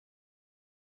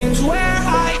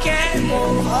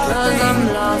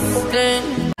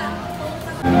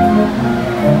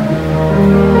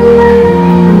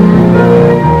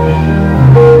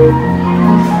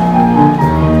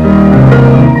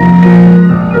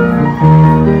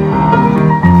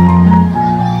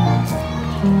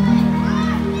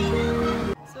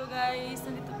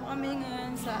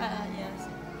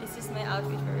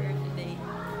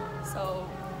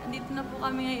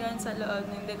Sa loob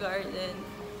ng the garden.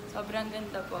 Sobrang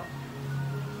ganda po.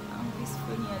 Ang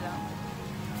peaceful niya lang.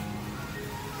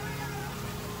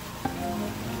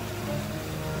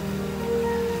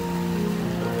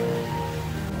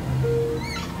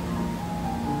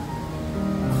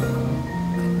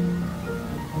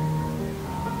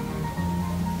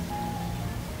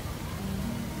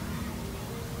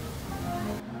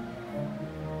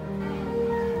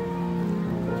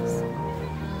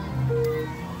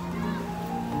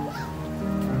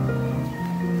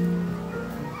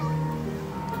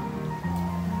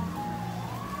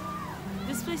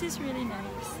 This is really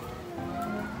nice.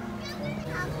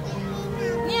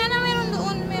 Niana, meron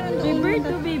doon. May bird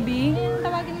to, baby.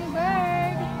 Tawagin mo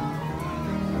bird.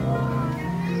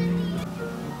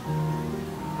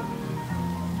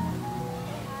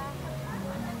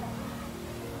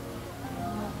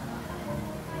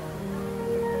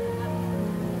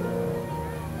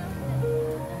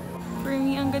 For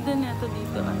me, ang ganda nito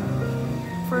dito,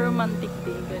 for romantic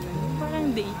day, ganun.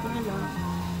 Parang date na lang.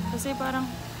 Kasi parang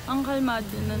ang kalmado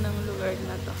na ng lugar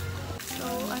na to. So,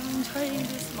 I'm enjoying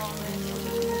this moment.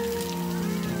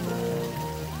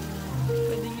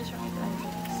 Pwede nyo siyang i-try.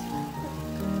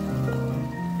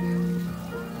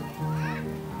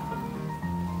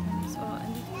 So,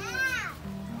 andito.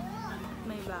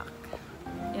 May back.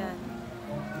 Yan.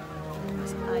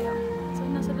 Pasok tayo. So,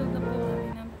 nasa loob na po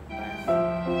kami ng parang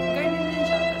garden din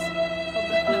siya. Tapos,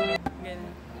 sobrang lamig.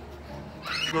 Ganun.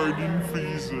 Garden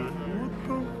freezer. What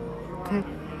the?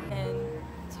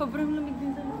 Sobrang lamig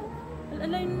din sa loob.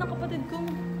 Alay na ng kapatid ko.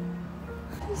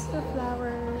 It's the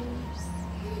flowers.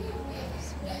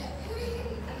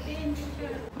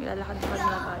 Maglalakad-lakad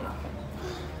na tayo.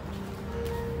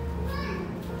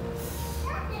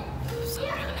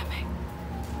 Sobrang lamig.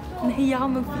 Nahiya ako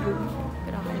mag-film.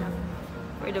 Pero okay lang.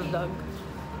 For the vlog.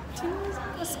 Sino sa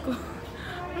Pasko?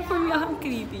 Pero for me, akong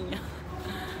creepy niya.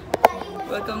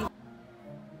 Welcome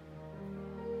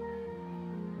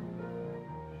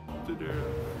To there.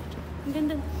 Ang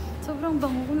ganda. Sobrang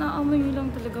bango. Kung naaamoy nyo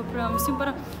lang talaga, promise. Yung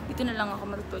parang, dito na lang ako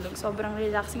matutulog. Sobrang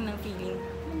relaxing ng feeling.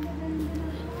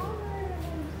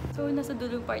 So, nasa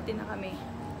dulong party na kami.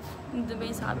 Nandun ba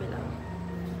yun sa kabila?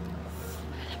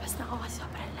 Labas na ako kasi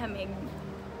sobrang lamig.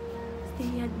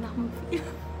 Stayad na akong feel.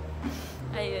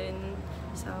 Ayun.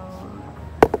 So,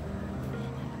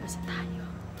 labas na tayo.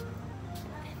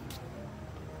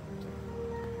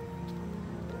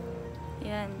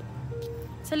 Ayan.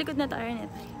 Sa likod na tayo na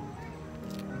tayo.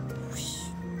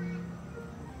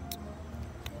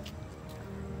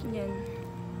 Yan.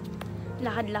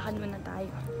 Lakad-lakad muna tayo.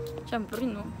 Siyempre,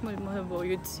 no? Mahal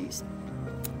boyod, sis.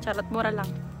 Charot, mura lang.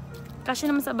 Kasi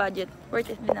naman sa budget.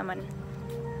 Worth it din naman.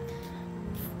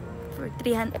 For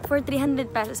 300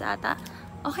 pesos ata.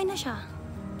 Okay na siya.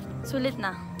 Sulit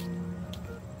na.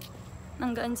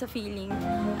 Nang gaan sa feeling.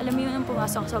 Alam mo yun, ang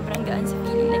pumasok, sobrang gaan sa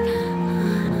feeling. Like,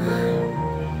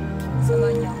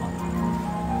 sama niya ako.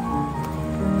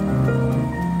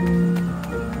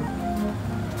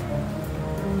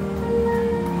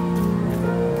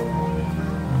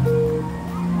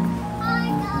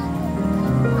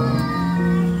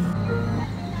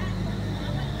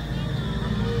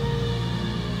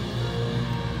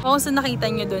 Kung saan nakita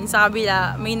nyo dun, sa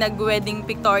kabila, may nag-wedding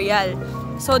pictorial.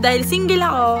 So, dahil single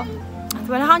ako, at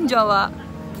wala kang jowa,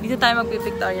 dito tayo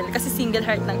magpipictorial. Kasi single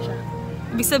heart lang siya.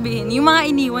 Ibig sabihin, yung mga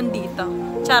iniwan dito.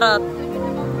 Charot.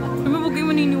 Ano ba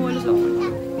kayo maniniwala sa akin?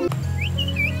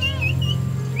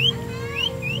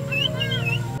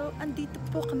 So, andito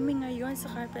po kami ngayon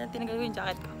sa carpet. Tinanggal ko yung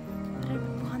jacket ko.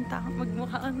 Tara,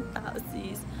 magmukhang tao,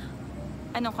 sis.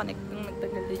 Anong connect kung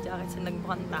nagtagal yung jacket sa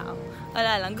nagmukhang tao?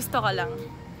 Wala lang, gusto ko lang.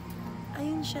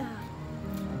 Ayun siya.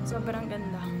 Sobrang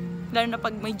ganda. Lalo na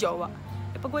pag may jowa.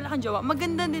 Eh pag wala kang jowa,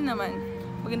 maganda din naman.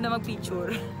 Maganda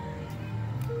mag-picture.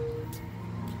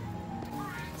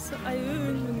 So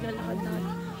ayun, maglalakad na.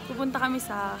 Pupunta kami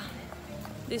sa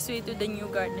This Way to the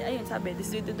New Garden. Ayun, sabi,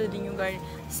 This Way to the New Garden.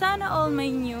 Sana all my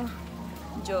new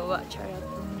jowa. Charot.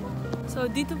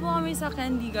 So dito po kami sa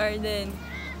Candy Garden.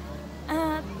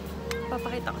 At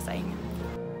papakita ko sa inyo.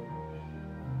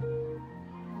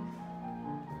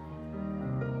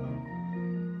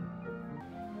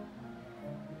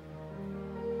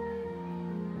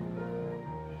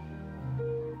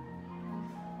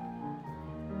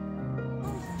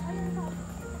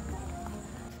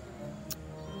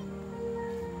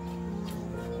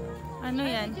 Ano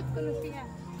yan? Jeep ko na siya.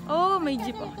 Oh, may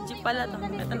jeep. Oh, jeep pala to.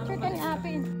 Ito na. Picture ka ni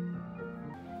Apin.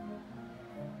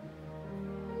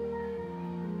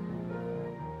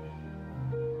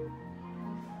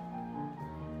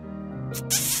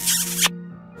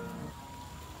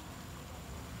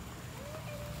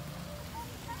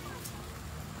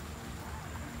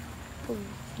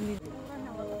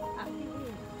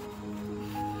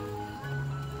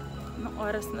 Anong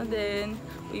oras na din.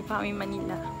 Uwi pa kami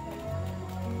Manila.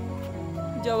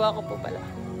 Jowa ko po pala.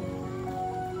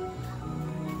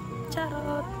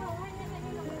 Charot!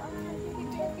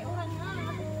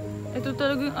 Ito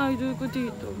talaga yung idol ko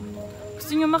dito.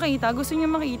 Gusto niyo makita? Gusto niyo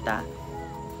makita?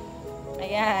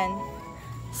 Ayan.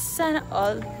 Sana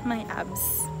all my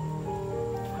abs.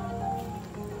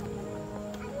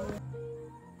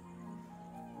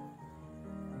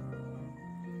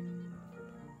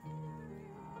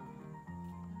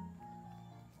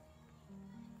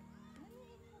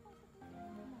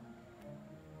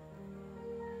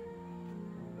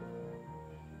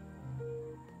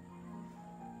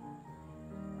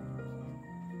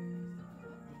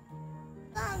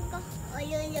 Oh,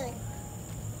 yun.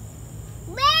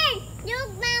 Bear! Yung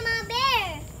mama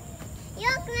bear!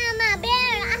 Yung mama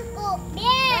bear! Ako,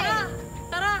 bear!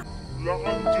 Tara! Wala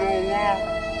kang jowa.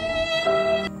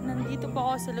 Nandito po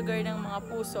ako sa lugar ng mga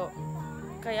puso.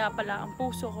 Kaya pala ang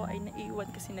puso ko ay naiwan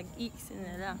kasi nag-iisa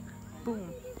na lang. Boom!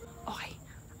 Okay,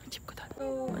 ang chip ko doon.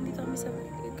 So, andito kami sa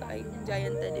kain ng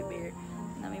giant teddy bear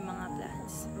na may mga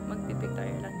plants.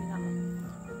 Magpipictorial lang din ako.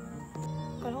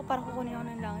 Kala ko parang kukunin ako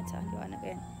ng langit sa liwanag.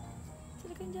 Ayan.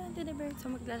 Sila kang giant teddy bear.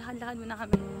 So, maglalakad-lakad muna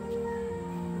kami.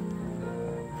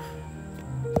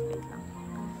 Wait lang.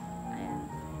 Ayan.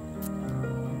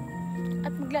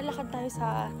 At maglalakad tayo sa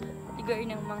lugar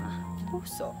ng mga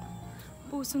puso.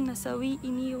 Pusong nasawi,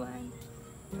 iniwan.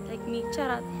 Like me,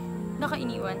 charot.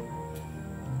 Naka-iniwan.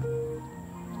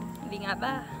 Hindi nga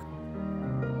ba?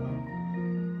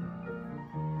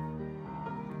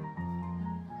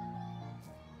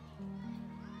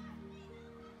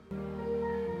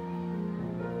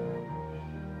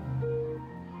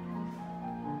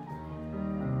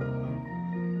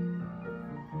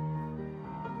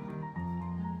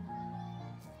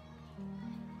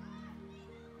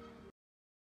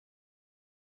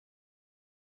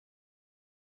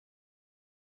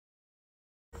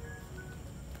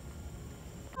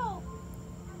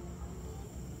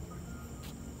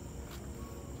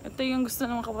 Ito yung gusto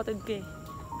ng mga kapatid ko eh.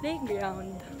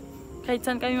 Playground. Kahit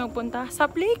saan kami magpunta, sa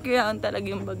playground talaga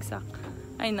yung bagsak.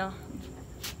 I know.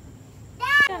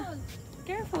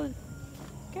 Careful.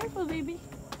 Careful, baby.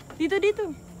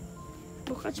 Dito.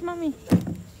 Go catch mommy.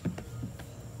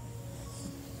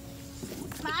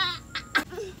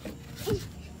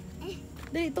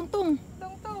 Dali, tungtung.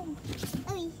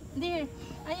 Uy. There.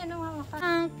 Ayan ang hawak ka.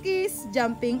 Monkeys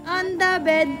jumping on the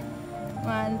bed.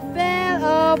 One fell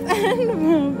off and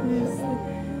moved.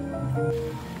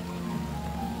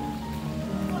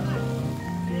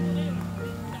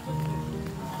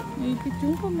 Ipit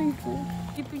yung kamay ko.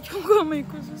 Ipit yung kamay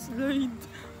ko sa slide.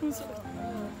 Ang sakit.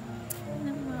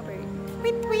 Ano mga bird?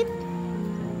 Wait.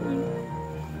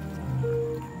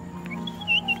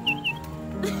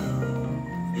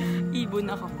 Ibon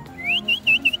ako.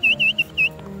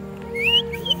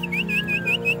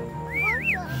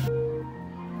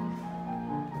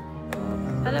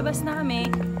 Palabas na kami.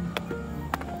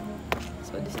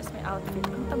 So, this is my outfit.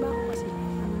 Ang taba ko kasi.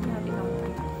 Natin ako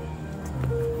taba.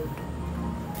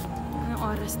 Anong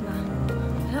oras na?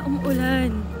 Wala,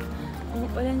 umuulan.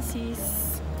 Umuulan,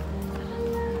 sis.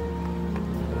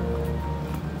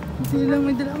 Kasi lang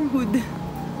may dala akong hood.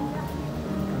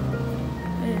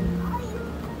 Ayan.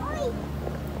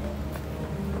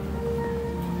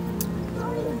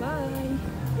 Bye!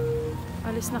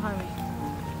 Alis na kami.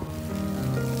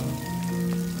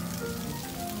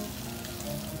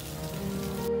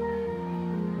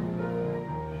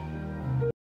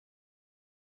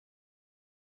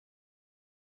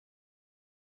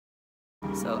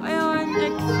 So, ayun,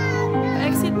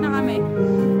 exit na kami.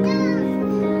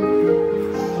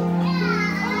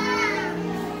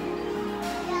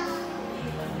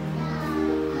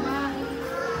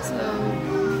 So,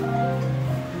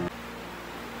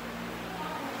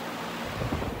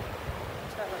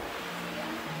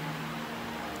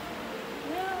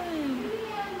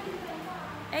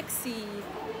 exit.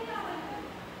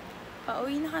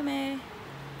 Pauwi na kami.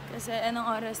 Kasi anong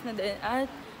oras na din.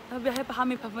 At biyahe pa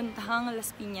kami papuntahang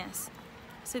Las Piñas.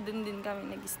 Kasi dun din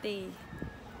kami nag-stay.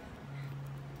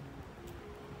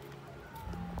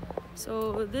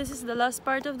 So, this is the last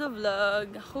part of the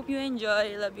vlog. Hope you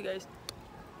enjoy. Love you guys.